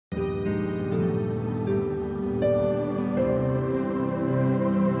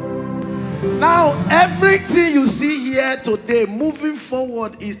Now, everything you see here today, moving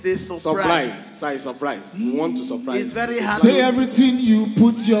forward, is a surprise. Sorry, surprise. We want to surprise. It's very hard. Say everything you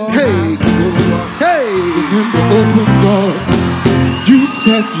put your hand. Hey, Remember open doors. You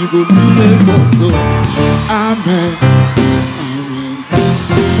said you will be able to. Amen. Amen.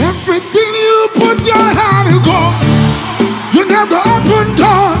 Everything you put your hand to go. You never open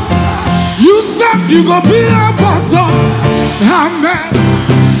doors. You said you go be a boss. Amen.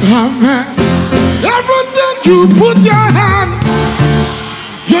 Amen. Everything you put your hand,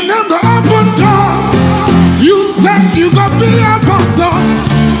 you never open doors. You said you go be a boss.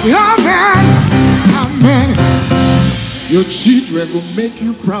 Amen. Amen. Your children will make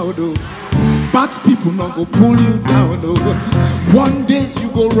you proud, oh. Bad people not go pull you down, oh. One day you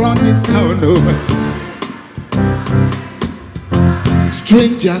go run this town, oh.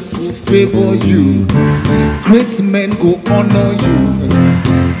 Strangers will favor you. Great men go honor you.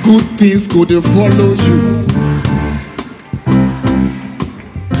 Good things go to follow you.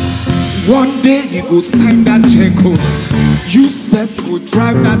 One day you go sign that check, oh. You said go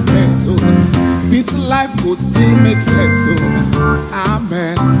drive that Benz, oh. This life go still make sense, oh.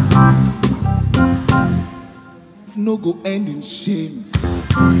 Amen. No go end in shame.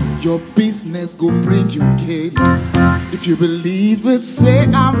 Your business go bring you gain. If you believe it, say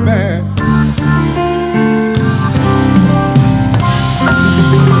amen.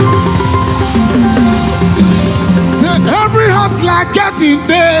 Say every hustler getting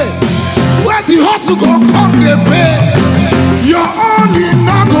there. Where the hustle go come they pay. Your own is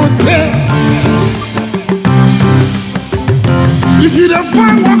not go take. If you don't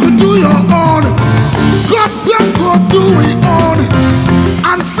find one to do your own, God self go do it own,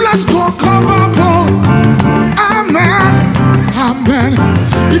 and flesh go cover bone. Amen, amen.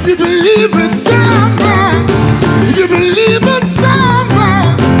 If you believe it, say amen. If you believe it, say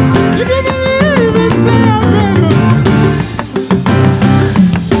amen. If you believe it, say amen.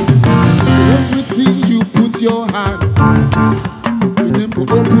 Everything you put your hand, remember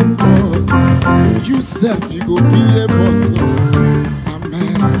open doors. You self, you go be a boss.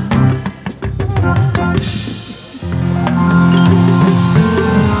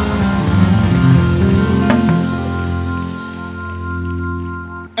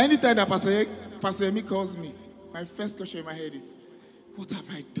 Anytime that Pastor Yemi calls me, my first question in my head is, what have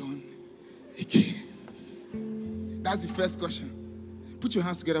I done again? That's the first question. Put your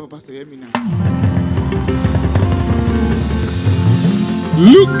hands together for Pastor Yemi now.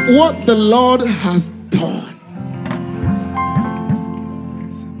 Look what the Lord has done.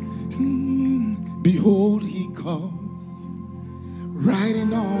 Behold, he comes,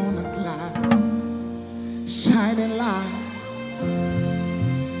 riding on a cloud, shining light.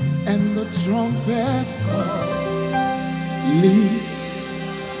 And the trumpets call.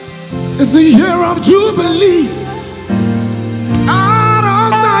 It's a year of jubilee. Out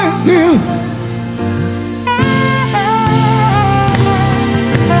of Zion's hills.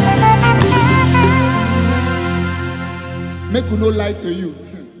 Make no lie to you.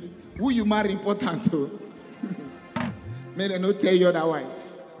 Who you marry important to? May they not tell you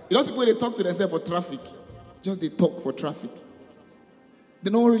otherwise. You know, people they talk to themselves for traffic. Just they talk for traffic. They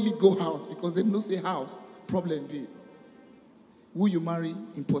don't really go house because they don't say house. Problem day. Who you marry,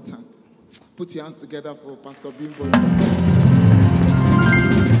 important. Put your hands together for Pastor Bimbo.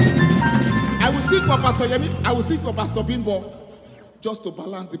 I will seek for Pastor Yemi. I will seek for Pastor Bimbo just to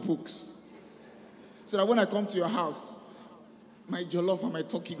balance the books. So that when I come to your house, my jollof and my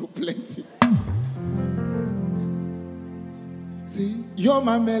turkey go plenty. See, you're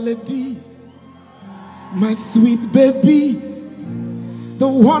my melody, my sweet baby. The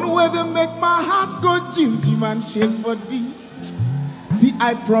one where they make my heart go jim jim and shake for thee. See,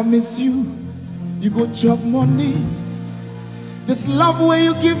 I promise you, you go chop money. This love where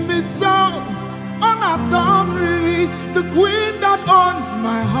you give me so unadorned, the queen that owns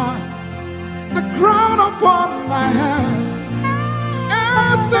my heart, the crown upon my head,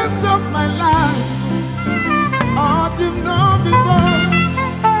 essence of my life. Oh, dim no before,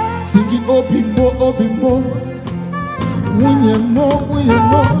 singing oh before, oh before. Unye mo,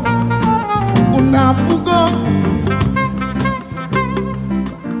 unafugo.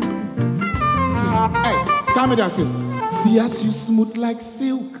 Hey, come here, say. See as you smooth like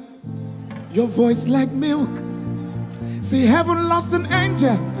silk, your voice like milk. See, heaven lost an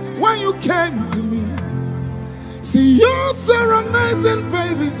angel when you came to me. See, you're so amazing,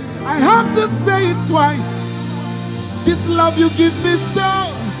 baby. I have to say it twice. This love you give me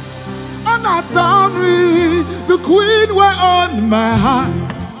so unadorned, the queen were on my heart,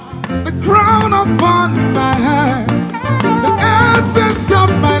 the crown upon my head, the essence of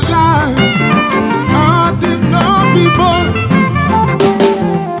my life. people.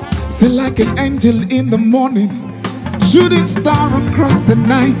 Say like an angel in the morning, shooting star across the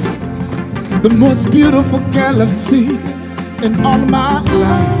night. The most beautiful girl I've seen in all my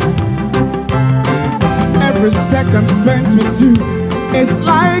life. Every second spent with you is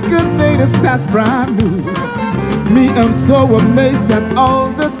like a day that starts brand new. Me, I'm so amazed at all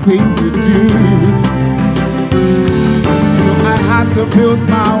the things you do. So I had to build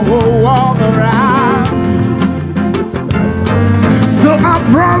my whole world around you. So I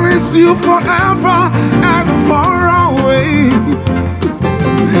promise you forever and far away.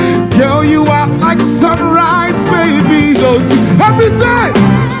 Girl, you are like sunrise, baby. Don't you let me say,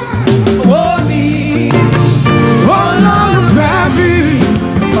 oh me, oh Lord, baby,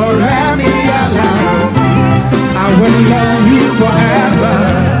 oh let me alive. I will love you forever.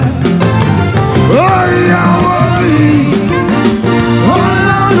 Oh yeah, oh me, oh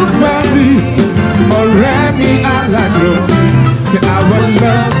Lord, baby, oh let me alive. Say I will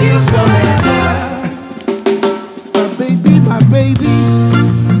love you forever. My baby,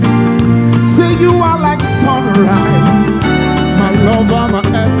 say you are like sunrise, my lover, my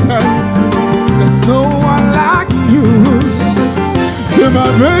essence. There's no one like you. Say my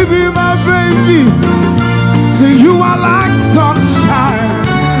baby, say you are like sunshine,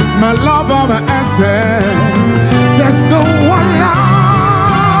 my lover, my essence. There's no one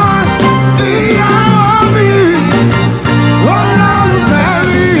like me. Oh Lord,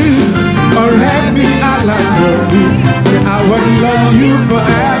 baby, oh let me I like you. I will love you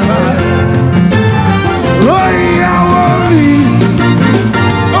forever. Oh yeah, oh me,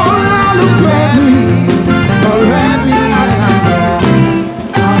 oh Lord, baby, oh let me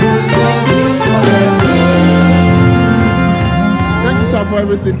I will love you forever. Thank you, sir, for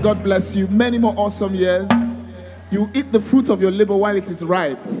everything. God bless you. Many more awesome years. You eat the fruit of your labor while it is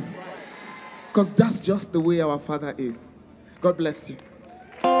ripe, because that's just the way our Father is. God bless you.